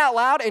singing out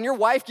loud and your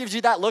wife gives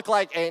you that look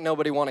like, ain't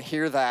nobody want to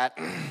hear that,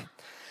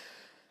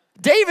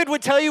 David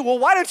would tell you, well,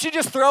 why don't you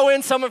just throw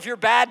in some of your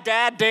bad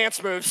dad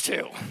dance moves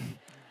too?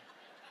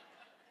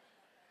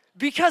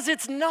 Because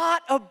it's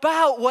not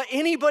about what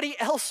anybody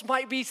else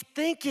might be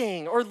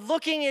thinking or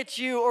looking at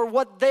you or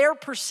what their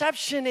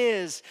perception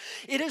is.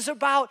 It is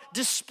about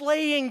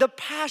displaying the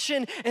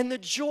passion and the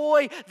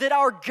joy that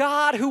our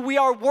God, who we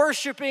are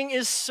worshiping,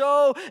 is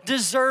so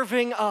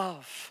deserving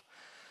of.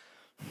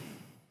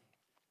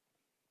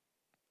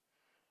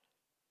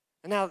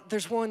 And now,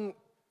 there's one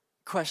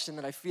question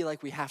that I feel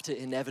like we have to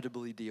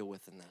inevitably deal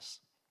with in this.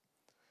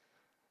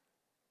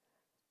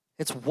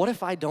 It's, what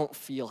if I don't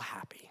feel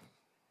happy?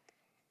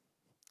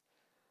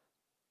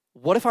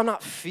 What if I'm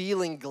not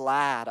feeling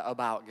glad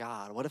about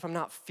God? What if I'm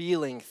not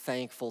feeling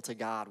thankful to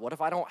God? What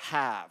if I don't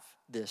have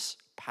this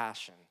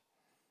passion?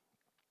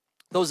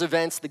 Those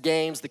events, the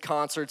games, the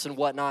concerts, and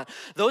whatnot,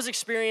 those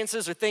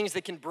experiences are things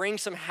that can bring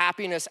some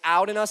happiness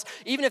out in us,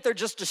 even if they're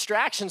just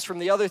distractions from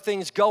the other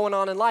things going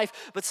on in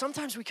life. But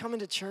sometimes we come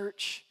into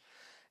church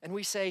and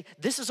we say,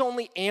 this is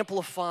only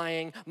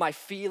amplifying my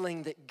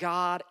feeling that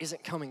God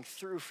isn't coming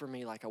through for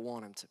me like I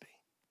want him to be.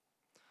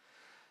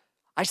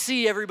 I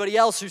see everybody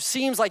else who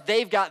seems like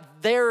they've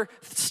got their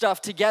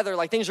stuff together,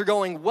 like things are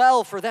going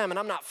well for them, and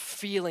I'm not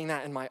feeling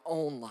that in my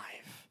own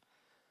life.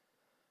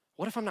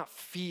 What if I'm not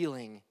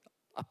feeling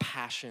a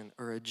passion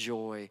or a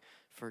joy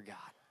for God?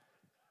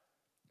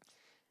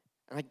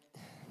 And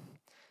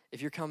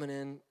if you're coming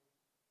in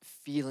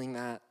feeling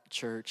that,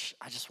 church,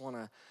 I want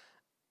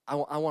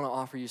to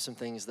offer you some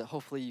things that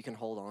hopefully you can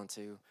hold on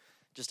to.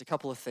 Just a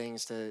couple of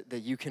things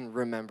that you can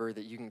remember,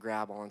 that you can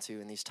grab onto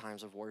in these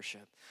times of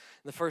worship.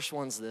 And the first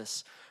one's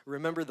this: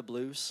 remember the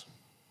blues.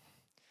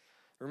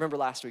 Remember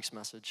last week's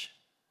message.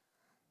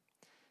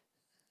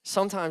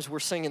 Sometimes we're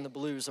singing the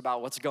blues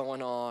about what's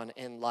going on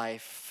in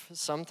life.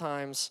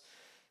 Sometimes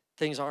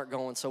things aren't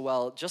going so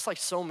well, just like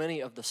so many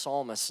of the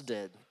psalmists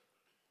did.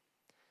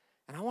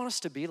 And I want us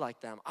to be like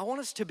them. I want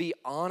us to be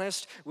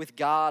honest with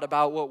God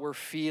about what we're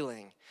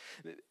feeling.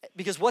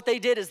 Because what they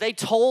did is they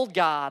told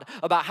God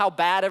about how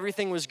bad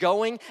everything was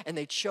going, and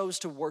they chose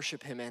to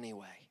worship him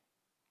anyway.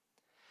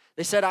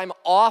 They said, I'm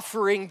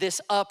offering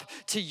this up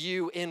to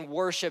you in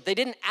worship. They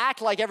didn't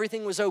act like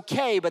everything was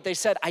okay, but they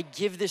said, I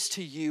give this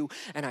to you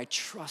and I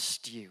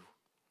trust you,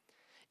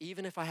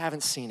 even if I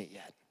haven't seen it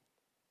yet.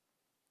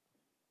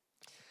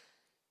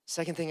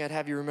 Second thing I'd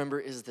have you remember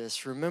is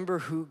this: remember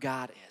who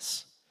God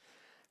is.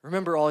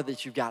 Remember all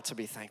that you've got to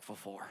be thankful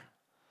for.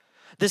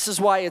 This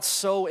is why it's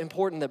so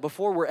important that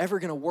before we're ever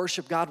going to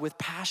worship God with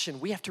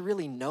passion, we have to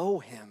really know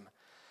him.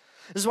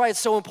 This is why it's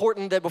so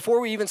important that before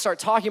we even start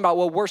talking about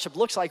what worship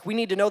looks like, we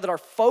need to know that our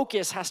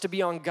focus has to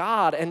be on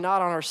God and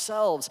not on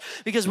ourselves.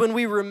 Because when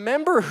we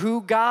remember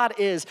who God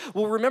is,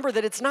 we'll remember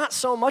that it's not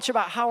so much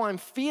about how I'm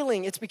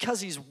feeling, it's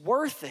because he's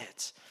worth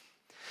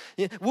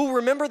it. We'll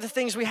remember the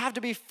things we have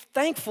to be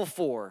thankful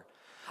for.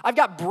 I've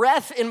got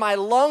breath in my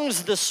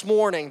lungs this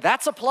morning.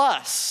 That's a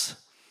plus.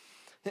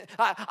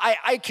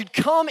 I could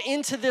come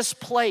into this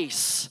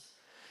place.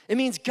 It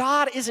means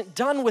God isn't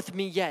done with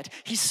me yet.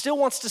 He still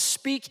wants to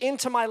speak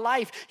into my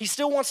life. He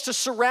still wants to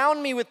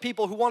surround me with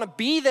people who want to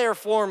be there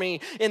for me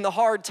in the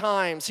hard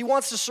times. He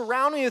wants to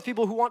surround me with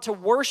people who want to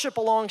worship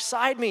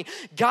alongside me.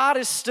 God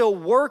is still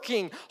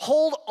working.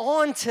 Hold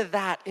on to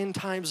that in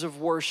times of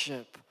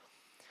worship,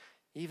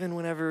 even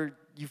whenever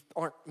you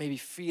aren't maybe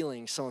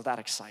feeling some of that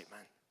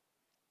excitement.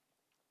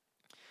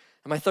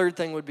 And my third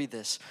thing would be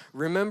this: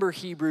 remember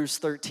Hebrews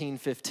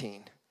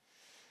 13:15.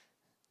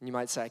 You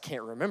might say, I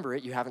can't remember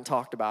it. You haven't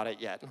talked about it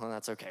yet. Well,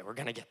 that's okay. We're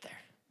going to get there.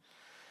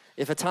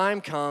 If a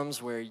time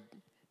comes where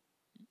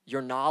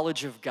your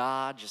knowledge of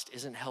God just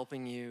isn't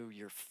helping you,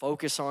 your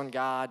focus on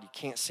God, you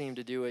can't seem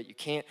to do it, you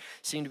can't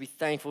seem to be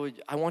thankful,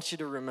 I want you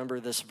to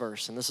remember this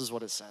verse, and this is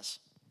what it says.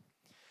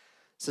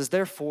 It says,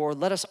 therefore,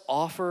 let us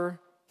offer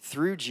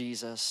through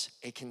Jesus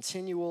a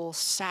continual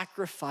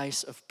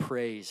sacrifice of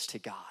praise to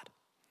God,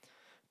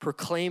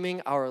 proclaiming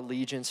our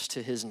allegiance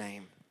to his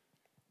name.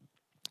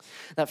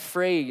 That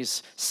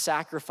phrase,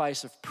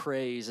 sacrifice of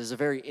praise, is a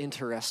very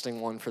interesting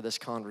one for this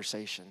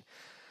conversation,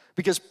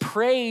 because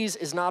praise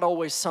is not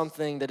always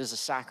something that is a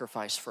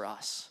sacrifice for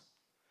us.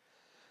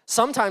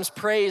 Sometimes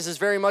praise is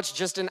very much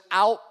just an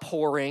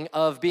outpouring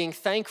of being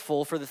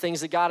thankful for the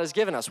things that God has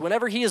given us.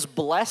 Whenever he has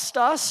blessed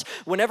us,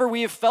 whenever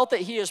we have felt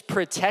that he has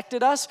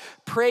protected us,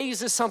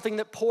 praise is something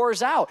that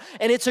pours out,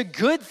 and it's a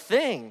good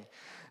thing,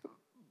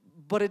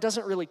 but it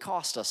doesn't really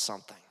cost us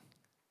something.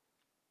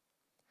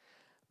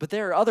 But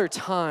there are other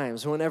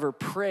times whenever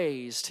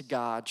praise to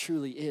God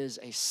truly is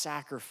a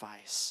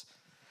sacrifice.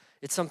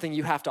 It's something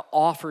you have to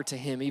offer to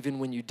him even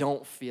when you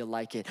don't feel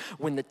like it.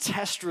 When the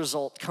test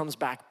result comes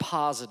back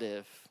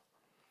positive,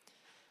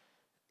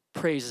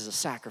 praise is a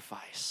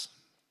sacrifice.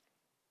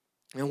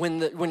 And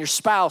when your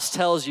spouse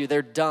tells you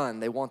they're done,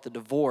 they want the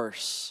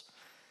divorce,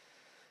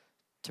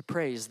 to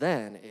praise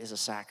then is a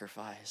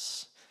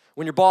sacrifice.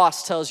 When your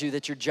boss tells you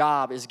that your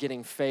job is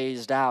getting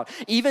phased out,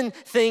 even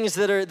things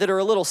that are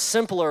a little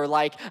simpler,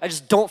 like I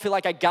just don't feel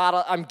like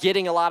I'm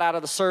getting a lot out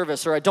of the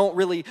service, or I don't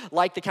really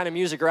like the kind of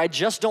music, or I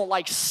just don't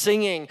like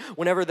singing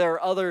whenever there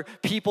are other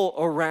people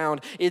around.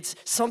 It's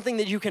something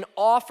that you can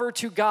offer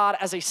to God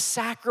as a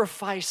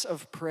sacrifice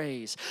of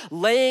praise,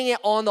 laying it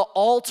on the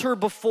altar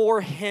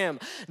before him,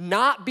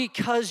 not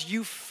because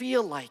you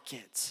feel like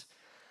it,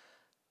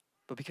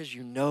 but because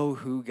you know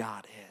who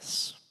God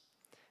is.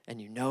 And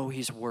you know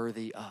he's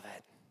worthy of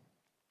it.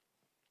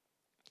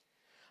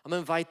 I'm going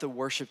to invite the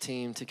worship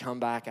team to come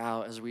back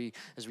out as we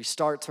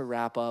start to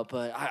wrap up.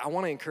 But I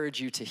want to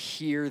encourage you to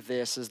hear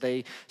this as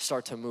they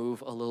start to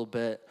move a little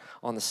bit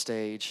on the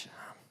stage.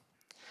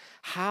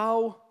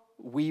 How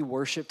we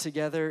worship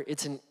together,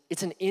 it's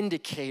an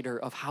indicator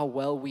of how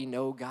well we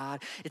know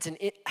God.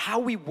 How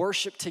we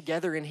worship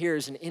together in here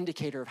is an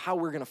indicator of how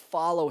we're going to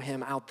follow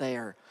him out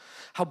there,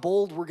 how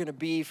bold we're going to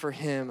be for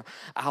him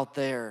out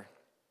there.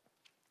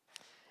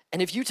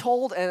 And if you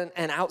told an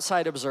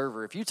outside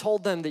observer, if you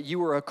told them that you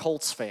were a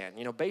Colts fan,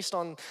 based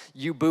on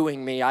you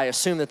booing me, I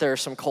assume that there are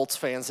some Colts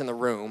fans in the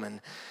room. And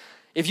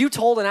if you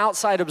told an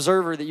outside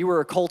observer that you were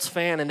a Colts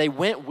fan and they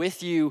went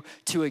with you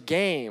to a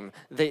game,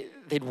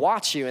 they'd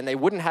watch you and they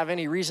wouldn't have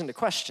any reason to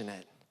question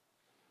it.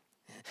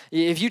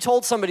 If you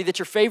told somebody that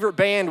your favorite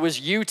band was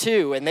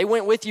U2 and they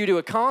went with you to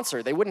a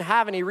concert, they wouldn't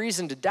have any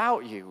reason to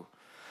doubt you.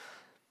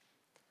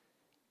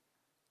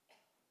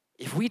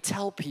 If we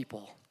tell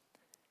people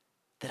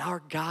that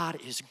our God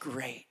is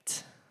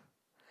great,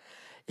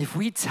 if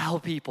we tell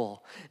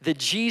people that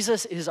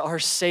Jesus is our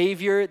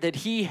Savior, that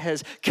he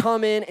has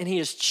come in and he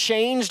has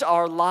changed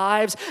our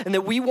lives, and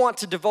that we want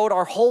to devote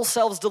our whole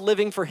selves to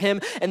living for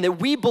him, and that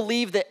we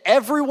believe that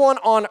everyone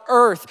on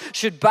earth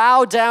should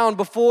bow down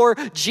before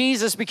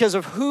Jesus because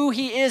of who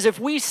he is, if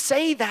we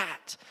say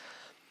that,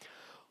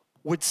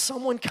 would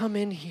someone come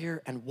in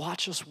here and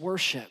watch us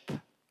worship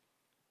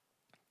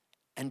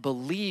and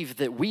believe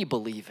that we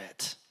believe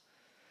it?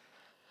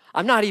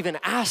 I'm not even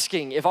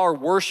asking if our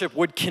worship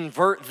would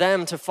convert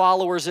them to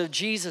followers of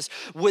Jesus.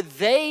 Would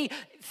they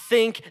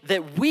think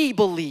that we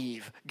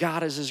believe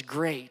God is as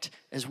great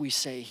as we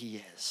say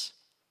he is?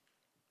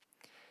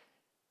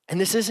 And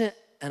this isn't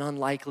an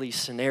unlikely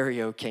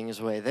scenario,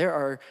 Kingsway. There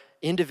are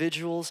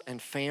individuals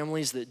and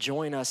families that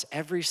join us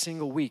every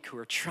single week who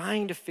are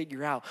trying to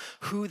figure out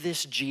who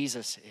this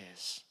Jesus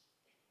is.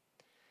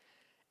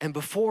 And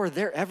before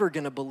they're ever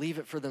going to believe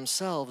it for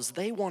themselves,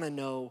 they want to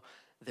know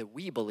that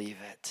we believe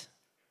it.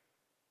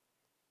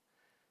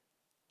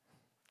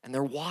 And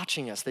they're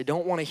watching us. They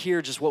don't want to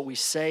hear just what we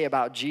say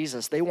about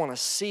Jesus. They want to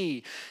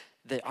see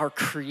that our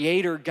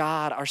Creator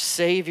God, our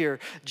Savior,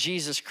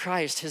 Jesus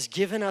Christ, has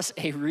given us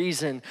a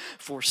reason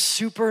for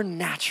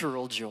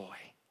supernatural joy.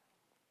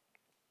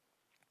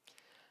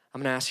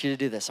 I'm going to ask you to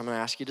do this. I'm going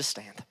to ask you to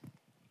stand.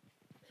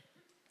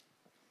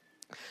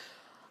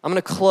 I'm going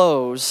to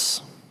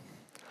close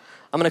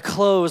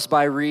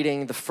by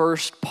reading the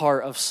first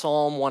part of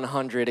Psalm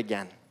 100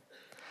 again.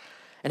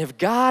 And if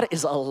God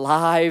is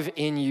alive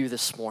in you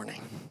this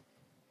morning,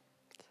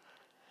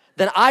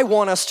 then I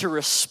want us to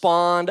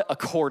respond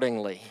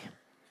accordingly.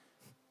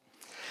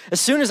 As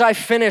soon as I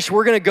finish,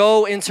 we're going to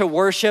go into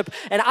worship,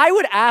 and I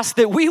would ask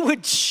that we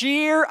would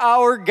cheer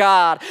our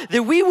God,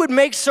 that we would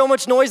make so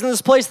much noise in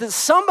this place that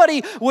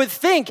somebody would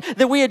think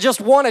that we had just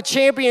won a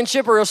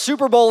championship or a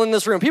Super Bowl in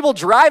this room. People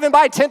driving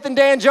by 10th and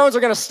Dan Jones are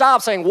going to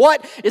stop saying,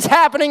 "What is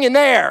happening in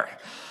there?"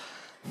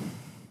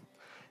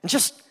 And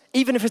just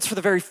even if it's for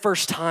the very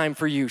first time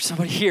for you,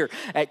 somebody here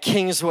at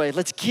Kingsway,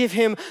 let's give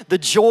him the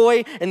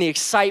joy and the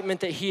excitement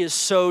that he is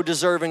so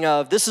deserving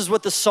of. This is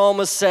what the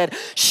psalmist said: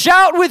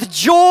 "Shout with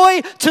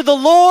joy to the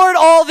Lord,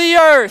 all the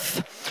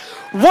earth.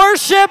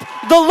 Worship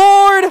the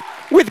Lord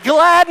with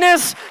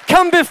gladness.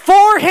 Come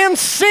before him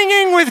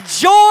singing with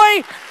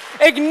joy.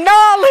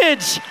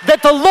 Acknowledge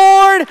that the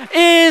Lord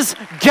is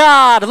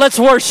God." Let's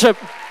worship.